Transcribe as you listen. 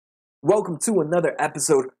Welcome to another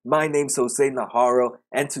episode. My name's Jose Najarro,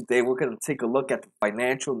 and today we're going to take a look at the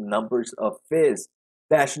financial numbers of FIZZ,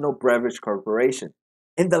 National Beverage Corporation.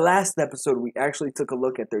 In the last episode, we actually took a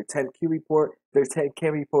look at their 10Q report, their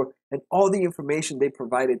 10K report, and all the information they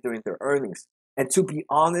provided during their earnings. And to be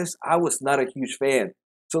honest, I was not a huge fan.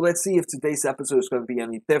 So let's see if today's episode is going to be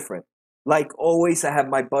any different. Like always, I have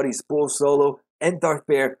my buddies Bull Solo and Darth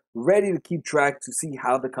Bear ready to keep track to see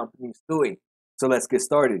how the company is doing. So let's get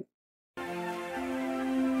started.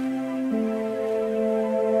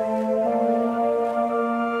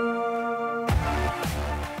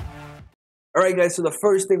 All right, guys, so the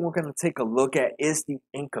first thing we're going to take a look at is the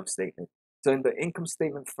income statement. So in the income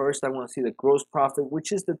statement, first, I want to see the gross profit,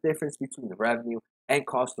 which is the difference between the revenue and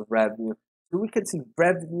cost of revenue. So we can see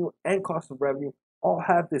revenue and cost of revenue all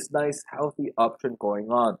have this nice, healthy uptrend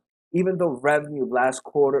going on. Even though revenue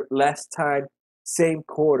same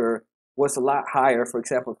quarter was a lot higher. For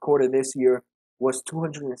example, quarter this year was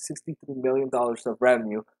 $263 million of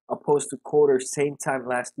revenue, opposed to quarter same time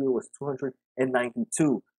last year was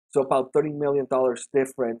 292. So about $30 million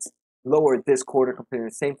difference lower this quarter compared to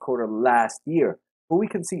the same quarter last year. But we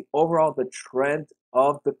can see overall the trend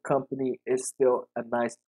of the company is still a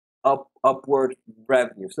nice upward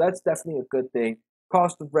revenue. So that's definitely a good thing.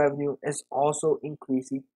 Cost of revenue is also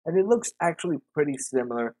increasing, and it looks actually pretty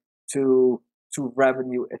similar to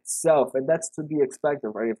revenue itself. And that's to be expected,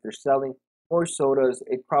 right? If they're selling more sodas,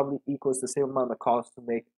 it probably equals the same amount of cost to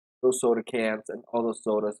make those soda cans and all those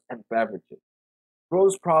sodas and beverages.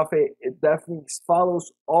 Gross profit, it definitely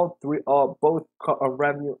follows both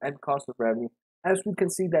revenue and cost of revenue, as we can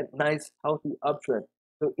see that nice healthy uptrend.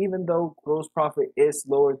 So even though gross profit is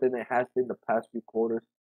lower than it has been the past few quarters,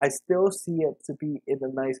 I still see it to be in a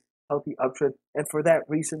nice healthy uptrend, and for that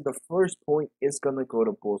reason, the first point is gonna go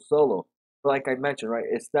to Bull Solo. But like I mentioned, right,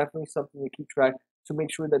 it's definitely something to keep track to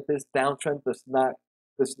make sure that this downtrend does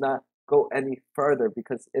not go any further,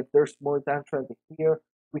 because if there's more downtrend here,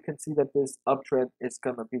 we can see that this uptrend is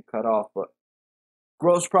going to be cut off. But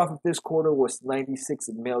gross profit this quarter was $96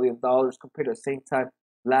 million compared to the same time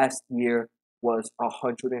last year was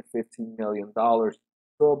 $115 million.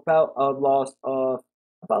 So about a loss of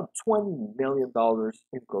about $20 million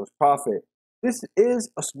in gross profit. This is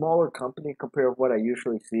a smaller company compared to what I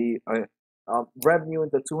usually see. Revenue in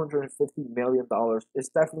the $250 million is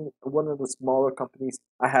definitely one of the smaller companies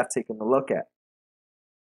I have taken a look at.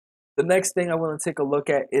 The next thing I want to take a look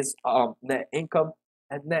at is net income,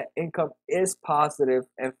 and net income is positive,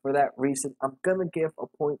 and for that reason, I'm gonna give a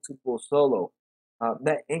point to Bull Solo.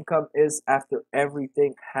 Net income is after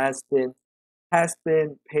everything has been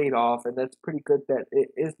paid off, and that's pretty good that it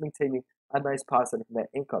is maintaining a nice positive net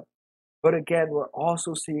income. But again, we're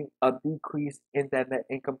also seeing a decrease in that net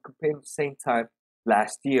income compared to the same time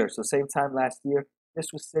last year. So same time last year, this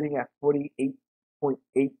was sitting at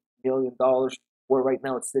 $48.8 million, where right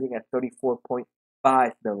now it's sitting at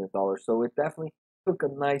 $34.5 million. So it definitely took a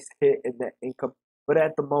nice hit in net income. But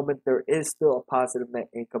at the moment, there is still a positive net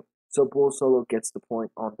income. So Bull Solo gets the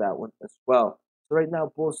point on that one as well. So right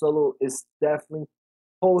now, Bull Solo is definitely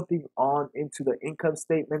holding on into the income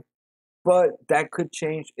statement, but that could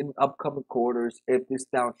change in upcoming quarters if this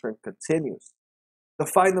downtrend continues. The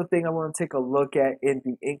final thing I want to take a look at in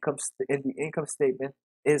the income statement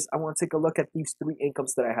is I want to take a look at these three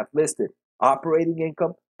incomes that I have listed: operating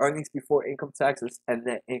income, earnings before income taxes, and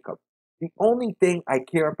net income. The only thing I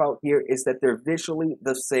care about here is that they're visually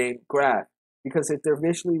the same graph, because if they're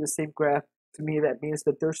visually the same graph, to me that means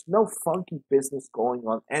that there's no funky business going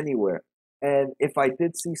on anywhere. And if I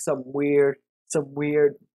did see some weird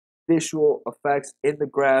visual effects in the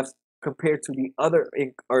graphs compared to the other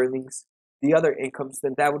the other incomes,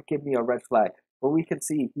 then that would give me a red flag. But we can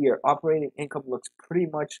see here, operating income looks pretty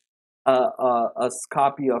much a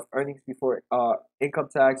copy of earnings before income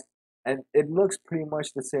tax, and it looks pretty much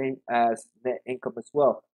the same as net income as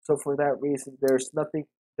well. So for that reason, there's nothing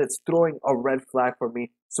that's throwing a red flag for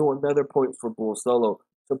me. So another point for Bull Solo.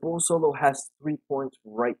 So Bull Solo has 3 points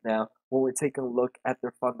right now when we're taking a look at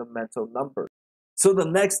their fundamental numbers. So the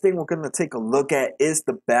next thing we're going to take a look at is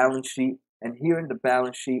the balance sheet. And here in the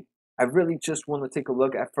balance sheet, I really just want to take a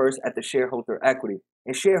look at first at the shareholder equity.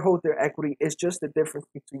 And shareholder equity is just the difference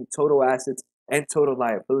between total assets and total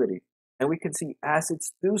liabilities. And we can see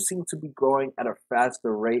assets do seem to be growing at a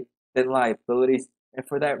faster rate than liabilities. And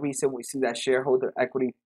for that reason, we see that shareholder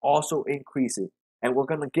equity also increasing. And we're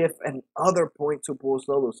going to give another point to Bull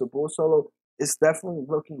Solo. So Bull Solo is definitely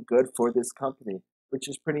looking good for this company, which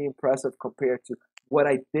is pretty impressive compared to what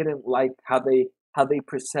I didn't like how they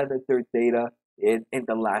presented their data in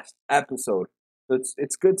the last episode. So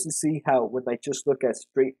it's good to see how when I just look at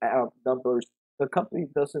straight out numbers, the company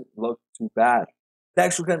doesn't look too bad.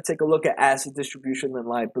 Next, we're going to take a look at asset distribution and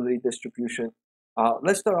liability distribution.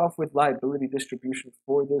 Let's start off with liability distribution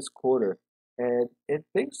for this quarter, and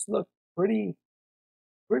things look pretty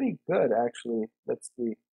good actually. Let's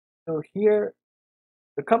see. So here,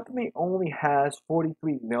 the company only has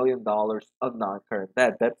 $43 million of non-current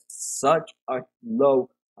debt. That's such a low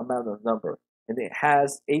amount of number. And it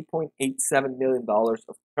has $8.87 million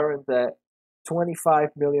of current debt, $25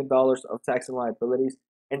 million of tax and liabilities,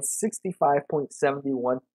 and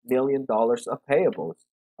 $65.71 million of payables.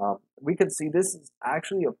 We can see this is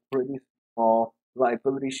actually a pretty small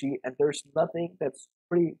liability sheet, and there's nothing that's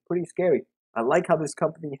pretty scary. I like how this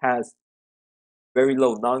company has very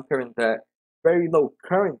low non-current debt, very low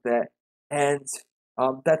current debt, and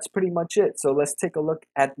that's pretty much it. So let's take a look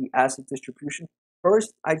at the asset distribution.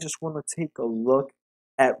 First, I just want to take a look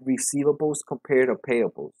at receivables compared to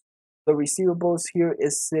payables. The receivables here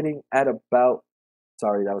is sitting at about,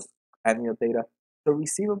 sorry, that was annual data. The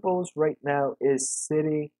receivables right now is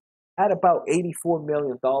sitting at about $84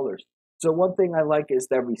 million. So one thing I like is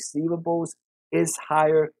that receivables is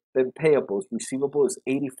higher than payables. Receivable is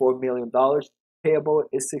 $84 million. Payable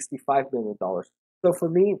is $65 million. So for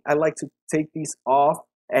me, I like to take these off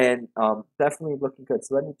and definitely looking good.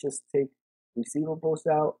 So let me just take receivables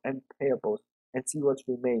out and payables and see what's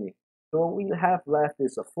remaining. So what we have left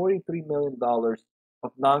is a $43 million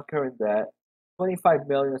of non-current debt, $25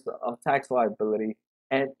 million of tax liability,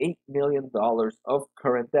 and $8 million of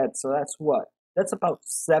current debt. So that's what? That's about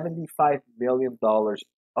 $75 million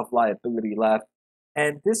of liability left.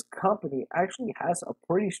 And this company actually has a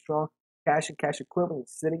pretty strong cash and cash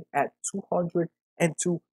equivalents sitting at $202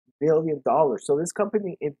 million. So this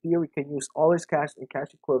company, in theory, can use all its cash and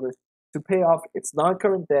cash equivalents to pay off its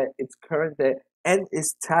non-current debt, its current debt, and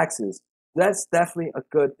its taxes. That's definitely a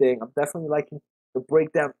good thing. I'm definitely liking the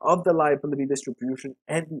breakdown of the liability distribution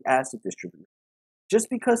and the asset distribution. Just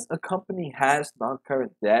because a company has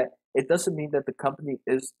non-current debt, it doesn't mean that the company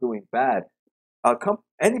is doing bad.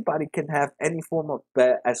 Anybody can have any form of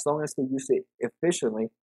debt as long as they use it efficiently,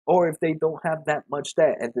 or if they don't have that much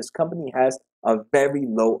debt. And this company has a very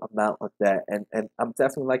low amount of debt, and I'm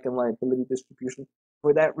definitely liking liability distribution.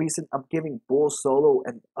 For that reason, I'm giving Bull Solo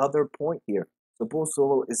another point here. So Bull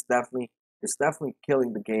Solo is definitely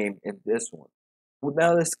killing the game in this one. Well,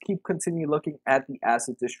 now let's continue looking at the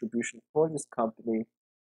asset distribution for this company.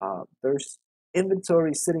 There's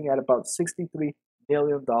inventory sitting at about $63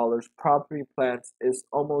 million. Property plants is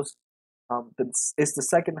almost is the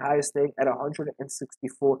second highest thing at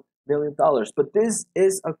 $164 million. But this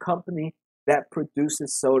is a company that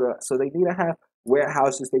produces soda, so they need to have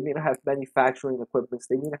warehouses, they need to have manufacturing equipment,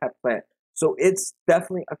 they need to have plant. So it's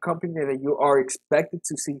definitely a company that you are expected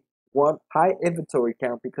to see one, high inventory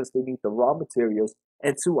count because they need the raw materials,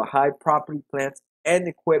 and two, a high property, plants, and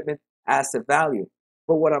equipment asset value.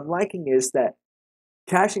 But what I'm liking is that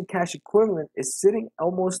cash and cash equivalent is sitting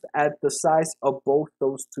almost at the size of both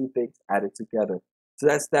those two things added together. So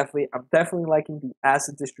I'm definitely liking the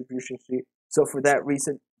asset distribution sheet. So for that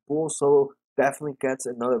reason, Bull Solo definitely gets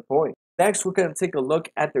another point. Next, we're going to take a look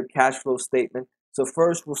at their cash flow statement. So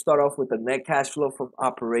first, we'll start off with the net cash flow from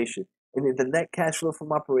operation. And in the net cash flow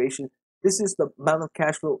from operation, this is the amount of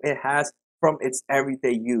cash flow it has from its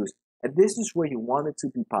everyday use. And this is where you want it to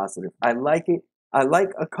be positive. I like it. I like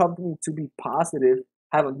a company to be positive,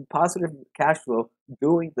 have a positive cash flow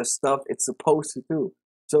doing the stuff it's supposed to do.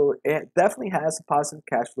 So it definitely has a positive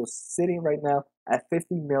cash flow sitting right now at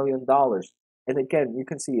 $50 million. And again, you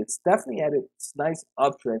can see it's definitely at its nice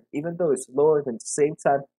uptrend, even though it's lower than the same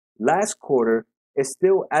time last quarter, it's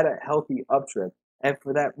still at a healthy uptrend. And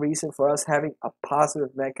for that reason, for us having a positive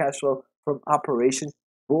net cash flow from operations,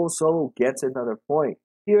 Bull Solo gets another point.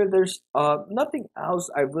 Here, there's nothing else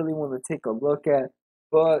I really want to take a look at,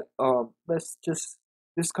 but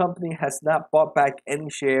this company has not bought back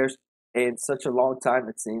any shares in such a long time,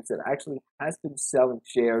 it seems. It actually has been selling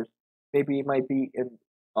shares. Maybe it might be in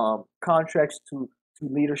contracts to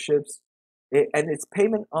leaderships. And its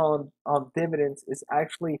payment on dividends is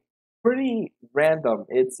actually pretty random.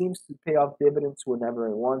 It seems to pay off dividends whenever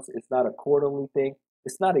it wants. It's not a quarterly thing.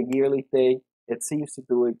 It's not a yearly thing. It seems to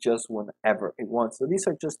do it just whenever it wants. So these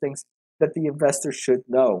are just things that the investor should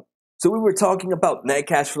know. So we were talking about net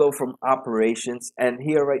cash flow from operations, and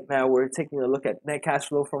here right now we're taking a look at net cash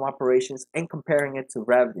flow from operations and comparing it to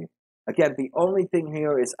revenue. Again, the only thing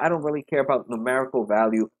here is I don't really care about numerical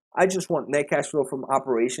value. I just want net cash flow from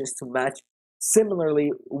operations to match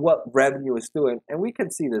similarly what revenue is doing. And we can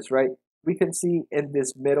see this, right? We can see in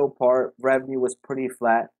this middle part, revenue was pretty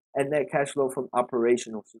flat and net cash flow from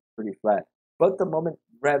operations was pretty flat. But the moment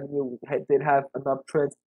revenue did have an uptrend,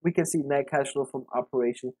 we can see net cash flow from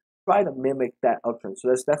operations try to mimic that uptrend. So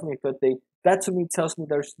that's definitely a good thing. That to me tells me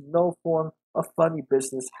there's no form of funny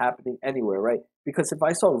business happening anywhere, right? Because if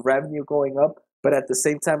I saw revenue going up, but at the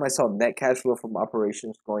same time I saw net cash flow from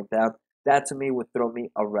operations going down, that to me would throw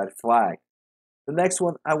me a red flag. The next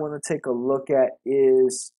one I want to take a look at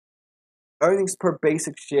is earnings per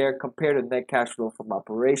basic share compared to net cash flow from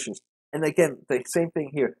operations. And again, the same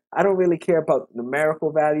thing here. I don't really care about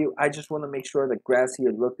numerical value. I just want to make sure the graphs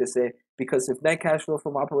here look the same, because if net cash flow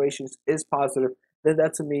from operations is positive, then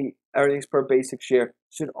that to me, earnings per basic share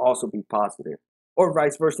should also be positive. Or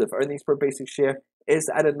vice versa. If earnings per basic share is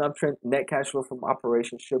at an uptrend, net cash flow from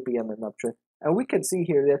operations should be on an uptrend. And we can see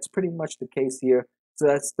here that's pretty much the case here. So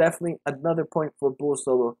that's definitely another point for Bull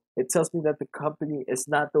Solo. It tells me that the company is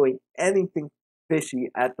not doing anything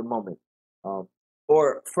fishy at the moment,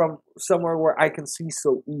 or from somewhere where I can see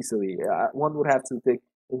so easily. One would have to dig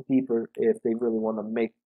in deeper if they really want to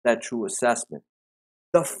make that true assessment.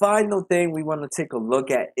 The final thing we want to take a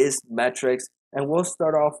look at is metrics, and we'll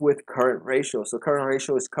start off with current ratio. So current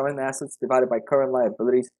ratio is current assets divided by current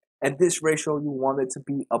liabilities, and this ratio you want it to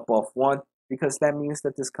be above 1, because that means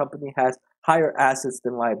that this company has higher assets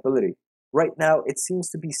than liability. Right now, it seems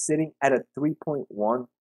to be sitting at a 3.1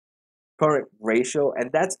 current ratio,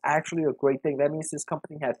 and that's actually a great thing. That means this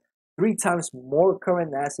company has 3 times more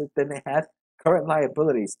current assets than it has current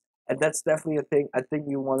liabilities. And that's definitely a thing I think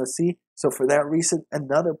you want to see. So for that reason,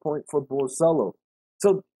 another point for Bull Solo.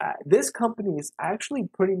 So this company is actually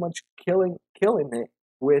pretty much killing it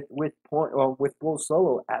with Bull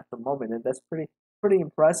Solo at the moment, and that's pretty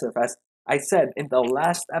impressive. As I said in the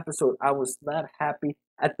last episode, I was not happy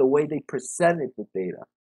at the way they presented the data.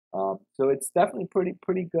 So it's definitely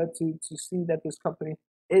pretty good to see that this company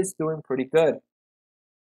is doing pretty good.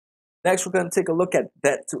 Next, we're going to take a look at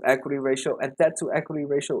debt to equity ratio, and debt to equity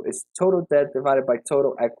ratio is total debt divided by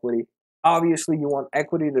total equity. Obviously, you want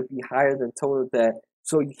equity to be higher than total debt.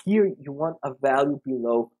 So here you want a value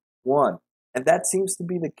below 1. And that seems to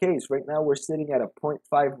be the case. Right now we're sitting at a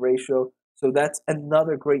 0.5 ratio. So that's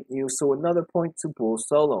another great news. So another point to Bull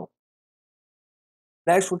Solo.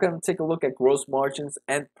 Next, we're going to take a look at gross margins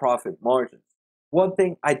and profit margins. One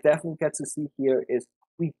thing I definitely get to see here is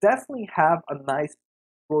we definitely have a nice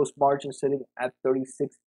gross margin sitting at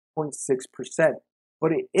 36.6%,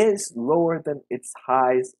 but it is lower than its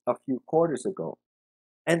highs a few quarters ago.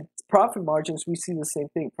 And profit margins, we see the same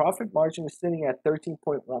thing. Profit margin is sitting at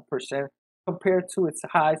 13.1% compared to its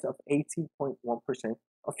highs of 18.1%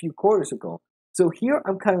 a few quarters ago. So here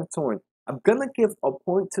I'm kind of torn. I'm going to give a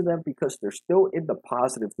point to them because they're still in the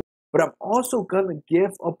positive, but I'm also going to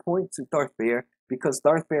give a point to Darth Bear because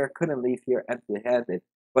Darth Bear couldn't leave here empty-handed.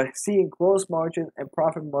 But seeing gross margin and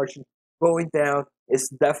profit margin going down is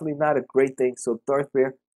definitely not a great thing. So Darth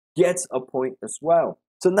Bear gets a point as well.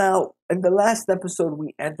 So now, in the last episode,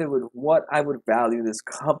 we ended with what I would value this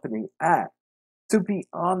company at. To be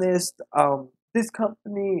honest, this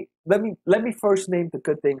company, let me first name the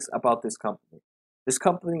good things about this company. This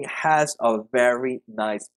company has a very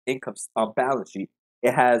nice income balance sheet.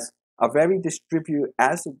 It has a very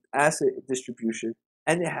asset distribution,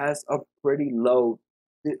 and it has a pretty low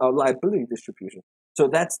liability distribution. So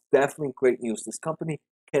that's definitely great news. This company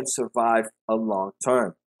can survive a long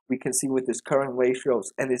term. We can see with its current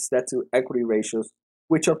ratios and its debt to equity ratios,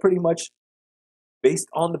 which are pretty much based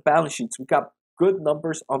on the balance sheets. We got good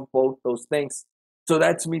numbers on both those things. So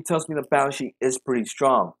that to me tells me the balance sheet is pretty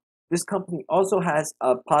strong. This company also has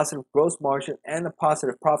a positive gross margin and a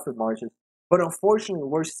positive profit margin, but unfortunately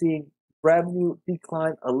we're seeing revenue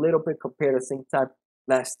decline a little bit compared to the same time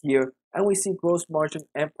last year, and we see gross margin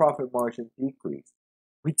and profit margin decrease.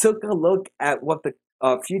 We took a look at what the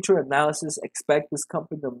future analysis expect this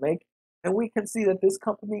company to make, and we can see that this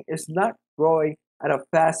company is not growing at a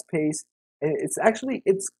fast pace.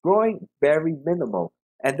 It's growing very minimal,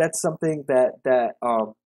 and that's something that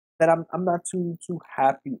I'm not too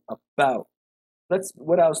happy about.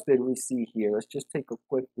 What else did we see here? Let's just take a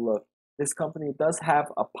quick look. This company does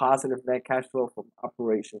have a positive net cash flow from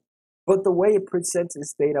operations, but the way it presents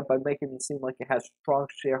its data by making it seem like it has strong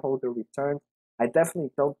shareholder returns, I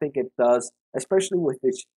definitely don't think it does, especially with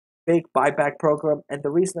this fake buyback program. And the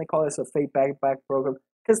reason I call this a fake buyback program,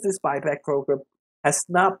 because this buyback program has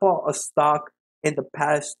not bought a stock in the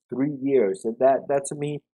past 3 years. And that to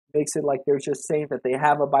me makes it like they're just saying that they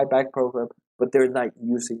have a buyback program, but they're not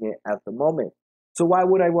using it at the moment. So why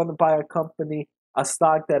would I want to buy a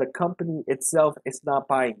stock that a company itself is not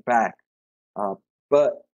buying back?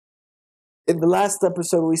 But in the last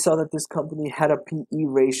episode, we saw that this company had a PE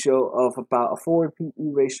ratio of about a forward PE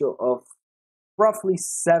ratio of roughly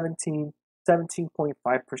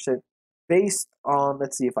 17.5%, based on,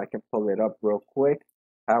 let's see if I can pull it up real quick,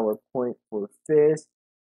 PowerPoint for FIZZ.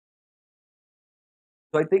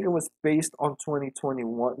 So I think it was based on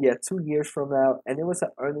 2021, yeah, 2 years from now, and it was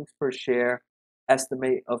an earnings per share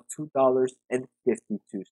estimate of $2.52.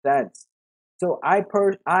 So I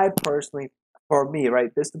personally, for me,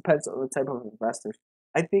 right, this depends on the type of investors.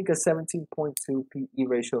 I think a 17.2 PE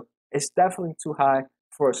ratio is definitely too high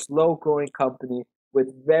for a slow growing company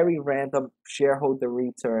with very random shareholder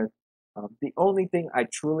return. The only thing I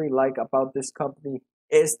truly like about this company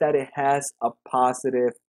is that it has a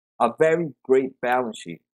very great balance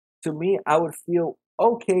sheet. To me, I would feel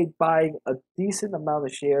okay buying a decent amount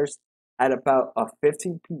of shares at about a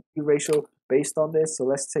 15 PE ratio based on this. So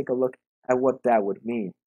let's take a look at what that would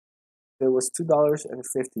mean. It was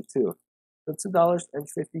 $2.52. So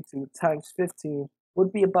 $2.52 times 15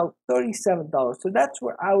 would be about $37. So that's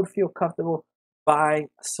where I would feel comfortable buying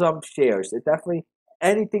some shares. It definitely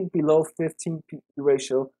anything below 15 PE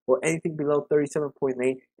ratio or anything below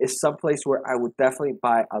 37.8 is someplace where I would definitely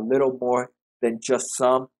buy a little more than just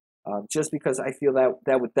some, just because I feel that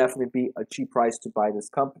that would definitely be a cheap price to buy this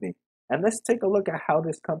company. And let's take a look at how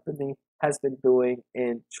this company has been doing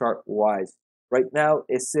in chart wise. Right now,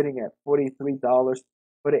 it's sitting at $43,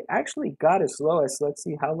 but it actually got as low as, let's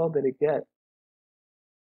see, how low did it get?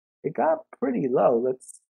 It got pretty low.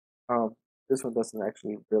 Um, this one doesn't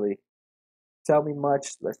actually really tell me much.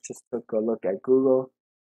 Let's just take a look at Google.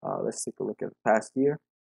 Let's take a look at the past year.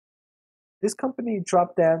 This company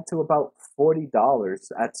dropped down to about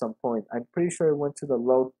 $40 at some point. I'm pretty sure it went to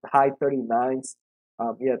the high 39s.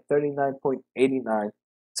 Yeah, 39.89.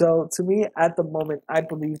 So to me, at the moment, I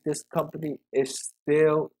believe this company is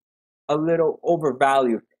still a little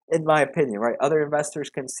overvalued, in my opinion. Right? Other investors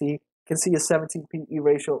can see a 17 PE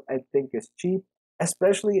ratio and think it's cheap.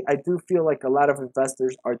 Especially, I do feel like a lot of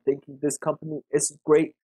investors are thinking this company is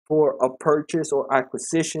great for a purchase or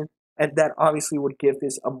acquisition, and that obviously would give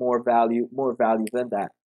this a more value than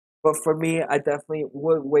that. But for me, I definitely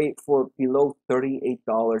would wait for below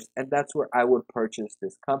 $38, and that's where I would purchase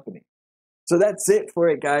this company. So that's it for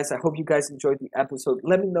it, guys. I hope you guys enjoyed the episode.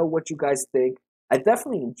 Let me know what you guys think. I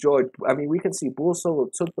definitely enjoyed. I mean, we can see Bull Solo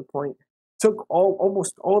took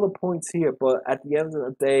almost all the points here, but at the end of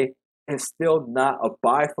the day, it's still not a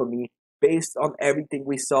buy for me based on everything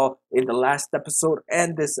we saw in the last episode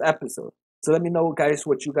and this episode. So let me know, guys,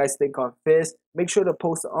 what you guys think on FIZZ. Make sure to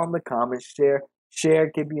post it on the comments,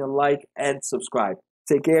 share, give me a like, and subscribe.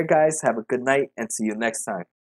 Take care, guys. Have a good night, and see you next time.